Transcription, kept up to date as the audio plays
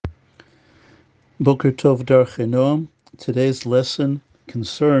Boker Tov Darchei Noam. Today's lesson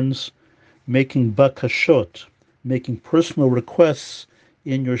concerns making bakashot, making personal requests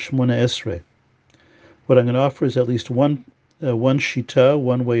in your Shemona Esrei. What I'm going to offer is at least one shita,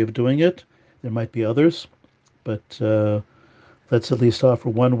 one way of doing it. There might be others, but let's at least offer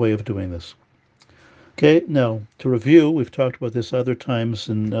one way of doing this. Okay, now to review, we've talked about this other times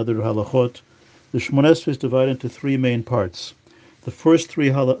in other halachot. The Shemona Esrei is divided into three main parts. The first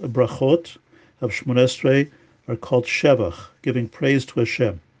three brachot of Shemona Esrei are called Shevach, giving praise to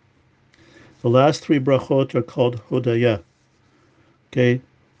Hashem. The last three brachot are called Hodaya. Okay,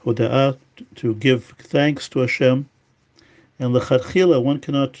 Hoda'ah, to give thanks to Hashem. And Lechatchila, one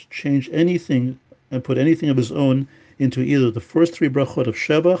cannot change anything and put anything of his own into either the first three brachot of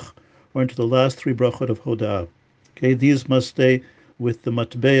Shevach or into the last three brachot of Hoda'ah. Okay, these must stay with the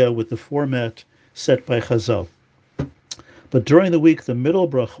matbeya, with the format set by Chazal. But during the week, the middle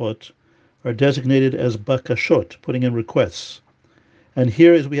brachot are designated as bakashot, putting in requests. And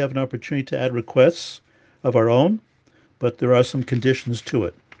here is we have an opportunity to add requests of our own, but there are some conditions to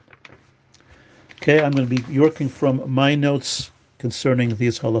it. Okay, I'm going to be working from my notes concerning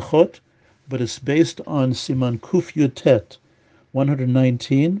these halachot, but it's based on Siman Kuf Yutet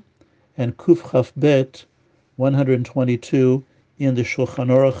 119 and Kuf Chaf Bet 122 in the Shulchan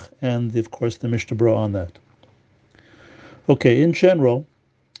Aruch and, of course, the Mishnah Berurah on that. Okay, in general,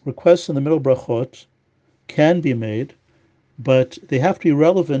 requests in the middle brachot can be made, but they have to be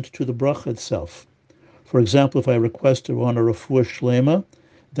relevant to the bracha itself. For example, if I request to want a refuah shlema,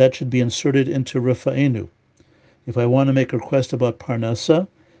 that should be inserted into Rifa'enu. If I want to make a request about parnasa,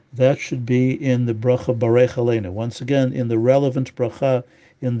 that should be in the bracha Barech Aleinu. Once again, in the relevant bracha,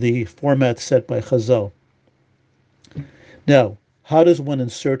 in the format set by Chazal. Now, how does one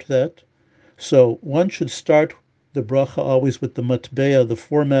insert that? So one should start the bracha always with the matbeya, the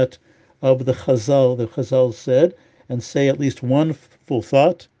format of the Chazal said, and say at least one full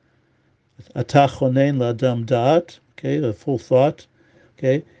thought. Atah chonein la'adam da'at, okay, a full thought,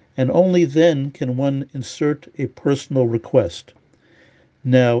 okay, and only then can one insert a personal request.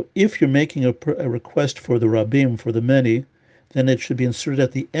 Now, if you're making a request for the Rabbim, for the many, then it should be inserted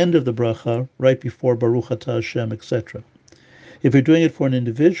at the end of the bracha, right before Baruch Atah Hashem, etc. If you're doing it for an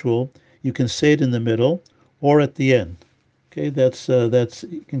individual, you can say it in the middle or at the end. Okay, that's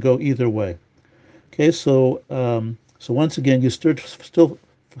you can go either way. Okay, so once again, you still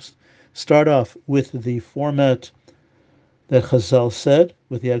start off with the format that Chazal said,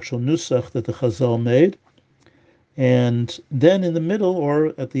 with the actual nusach that the Chazal made, and then in the middle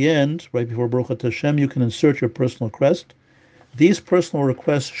or at the end, right before Baruch Atah Hashem, you can insert your personal request. These personal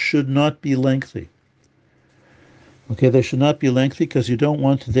requests should not be lengthy. Okay, they should not be lengthy because you don't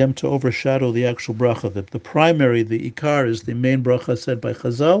want them to overshadow the actual bracha. The primary, the ikar, is the main bracha said by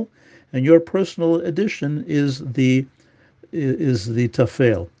Chazal, and your personal addition is the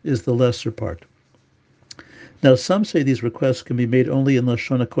tafel, is the lesser part. Now, some say these requests can be made only in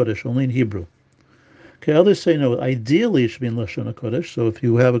Lashon HaKodesh, only in Hebrew. Okay, others say no, ideally it should be in Lashon HaKodesh, so if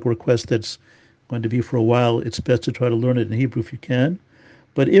you have a request that's going to be for a while, it's best to try to learn it in Hebrew if you can.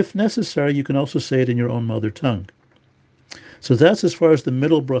 But if necessary, you can also say it in your own mother tongue. So that's as far as the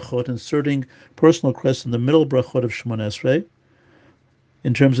middle brachot, inserting personal requests in the middle brachot of Shemona Esrei,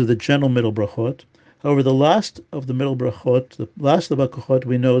 in terms of the general middle brachot. However, the last of the middle brachot, the last of the brachot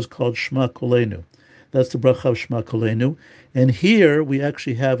we know is called Shema Kolenu. That's the bracha of Shema Kolenu. And here we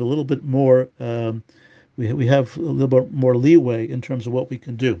actually have a little bit more, we have a little bit more leeway in terms of what we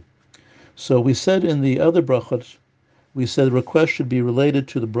can do. So we said in the other brachot, we said the request should be related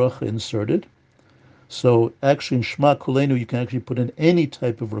to the bracha inserted. So actually in Shema Kolenu, you can actually put in any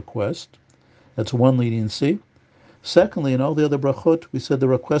type of request. That's one leniency. Secondly, in all the other brachot, we said the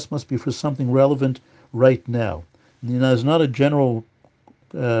request must be for something relevant right now. And it's not a general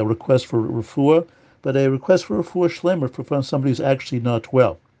request for refuah, but a request for refuah shleima, for somebody who's actually not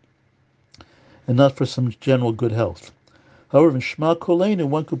well, and not for some general good health. However, in Shema Kolenu,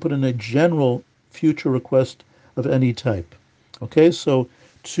 one could put in a general future request of any type. Okay, so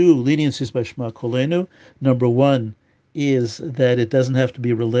two leniencies by Shema Kolenu. Number one is that it doesn't have to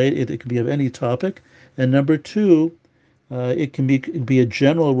be related; it can be of any topic. And number two, it can be a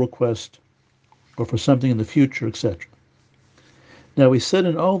general request, or for something in the future, etc. Now we said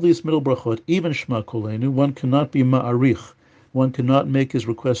in all these middle brachot, even Shema Kolenu, one cannot be ma'arich. One cannot make his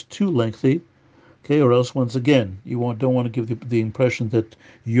request too lengthy, okay, or else once again you don't want to give the impression that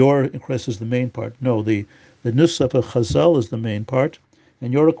your request is the main part. No, the nusach of Chazal is the main part,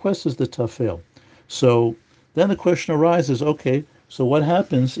 and your request is the tafel. So then the question arises, okay, so what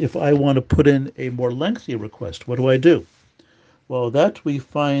happens if I want to put in a more lengthy request? What do I do? Well, that we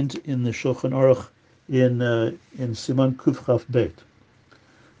find in the Shulchan Aruch in Siman Kuf Chaf Beit.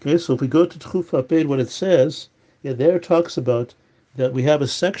 Okay, so if we go to Kuf Chaf Beit, what it says, there it talks about that we have a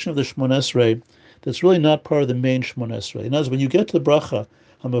section of the Shmon Esrei that's really not part of the main Shmon Esrei. In other words, when you get to the bracha,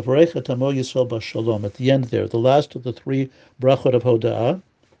 Hamavarech et Amo Yisrael Bashalom, at the end there, the last of the three brachot of Hoda'ah,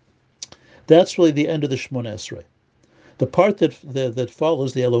 that's really the end of the Shmon Esrei. The part that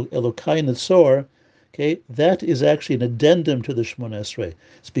follows, the Elokai Netzor, okay, that is actually an addendum to the Shmon Esrei.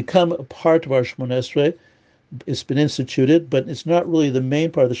 It's become a part of our Shmon Esrei. It's been instituted, but it's not really the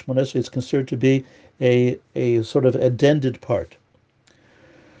main part of the Shmon Esrei. It's considered to be a sort of addended part.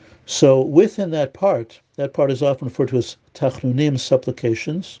 So within that part is often referred to as Tachnunim,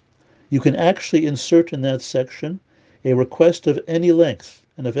 supplications. You can actually insert in that section a request of any length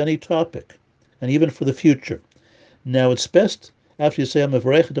and of any topic, and even for the future. Now it's best, after you say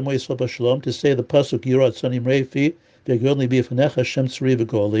Hamavarech et Amo Yisrael Bashalom, to say the pasuk Yirat Sonim Reifi V'Yagolni B'Yifanecha Hashem Tzuri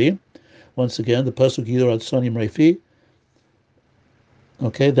V'Goli. Once again, the pasuk Yirat Sonim Reifi.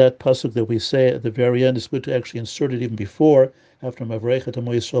 Okay, that pasuk that we say at the very end is good to actually insert it even before, after Hamavarech et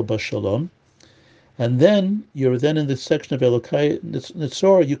Amo Yisrael Bashalom. And then you're then in the section of Elokai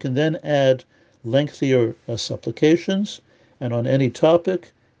Netzor, you can then add lengthier supplications, and on any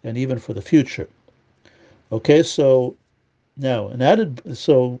topic, and even for the future. Okay, so now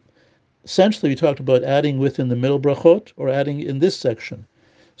so essentially we talked about adding within the middle brachot or adding in this section.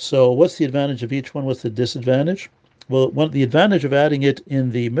 So what's the advantage of each one? What's the disadvantage? Well, the advantage of adding it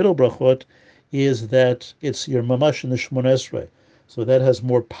in the middle brachot is that it's your mamash in the Shmon Esrei. So that has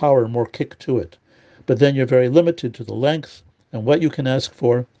more power, more kick to it. But then you're very limited to the length and what you can ask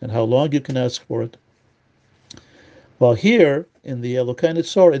for and how long you can ask for it. While here, in the Elokai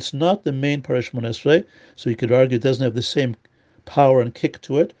Netzor, it's not the main Parash Shmon Esrei, so you could argue it doesn't have the same power and kick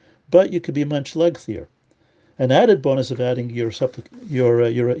to it, but you could be much lengthier. An added bonus of adding your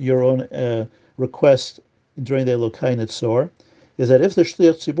own request during the Elokai Netzor is that if the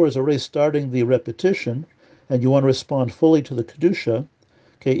Shliach Tzibur is already starting the repetition, and you want to respond fully to the Kedusha,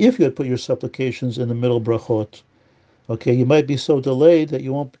 okay, if you had put your supplications in the middle brachot, okay, you might be so delayed that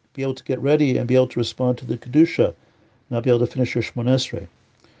you won't be able to get ready and be able to respond to the Kedusha, not be able to finish your Shmon Esrei.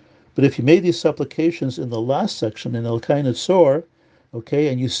 But if you made these supplications in the last section, in Elokai Netzor, okay,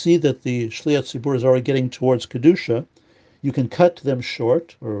 and you see that the Shliach Tzibur is already getting towards Kedusha, you can cut them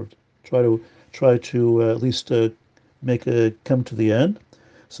short, or try to at least come to the end.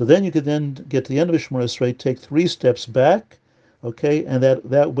 So then you could then get to the end of Shmon Esrei, take 3 steps back, okay, and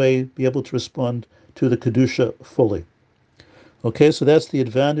that way be able to respond to the Kedusha fully. Okay, so that's the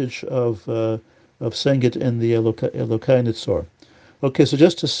advantage of saying it in the Elokai Netzor. Okay, so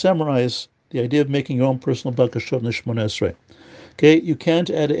just to summarize the idea of making your own personal bakashot in the Shmon Esrei. Okay, you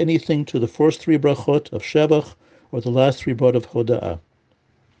can't add anything to the first 3 brachot of Shevach or the last 3 brachot of Hoda'ah.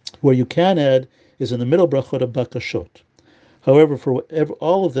 Where you can add is in the middle brachot of bakashot. However, for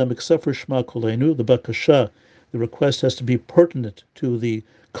all of them except for Shema Kolenu, the bakasha, the request has to be pertinent to the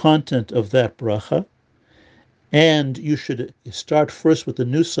content of that bracha. And you should start first with the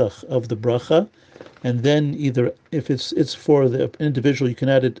nusach of the bracha, and then either, if it's for the individual, you can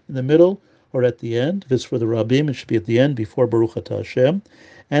add it in the middle or at the end. If it's for the Rabbim, it should be at the end before Baruch Atah Hashem.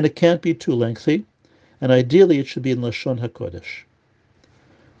 And it can't be too lengthy. And ideally, it should be in Lashon HaKodesh.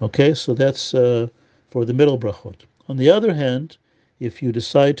 Okay, so that's for the middle brachot. On the other hand, if you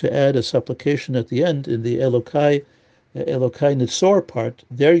decide to add a supplication at the end in the Elokai Netzor part,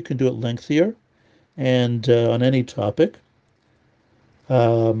 there you can do it lengthier and on any topic.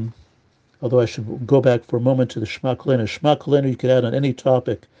 Although I should go back for a moment to the Shema Kolenu. Shema Kolenu you could add on any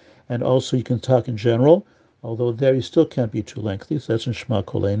topic, and also you can talk in general, although there you still can't be too lengthy, so that's in Shema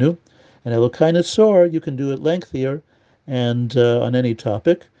Kolenu. And Elokai Netzor, you can do it lengthier and on any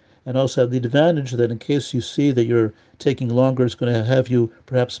topic, and also have the advantage that in case you see that you're taking longer, it's going to have you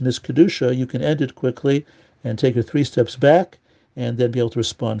perhaps miss Kedusha, you can end it quickly and take your 3 steps back and then be able to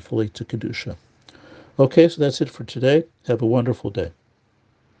respond fully to Kedusha. Okay, so that's it for today. Have a wonderful day.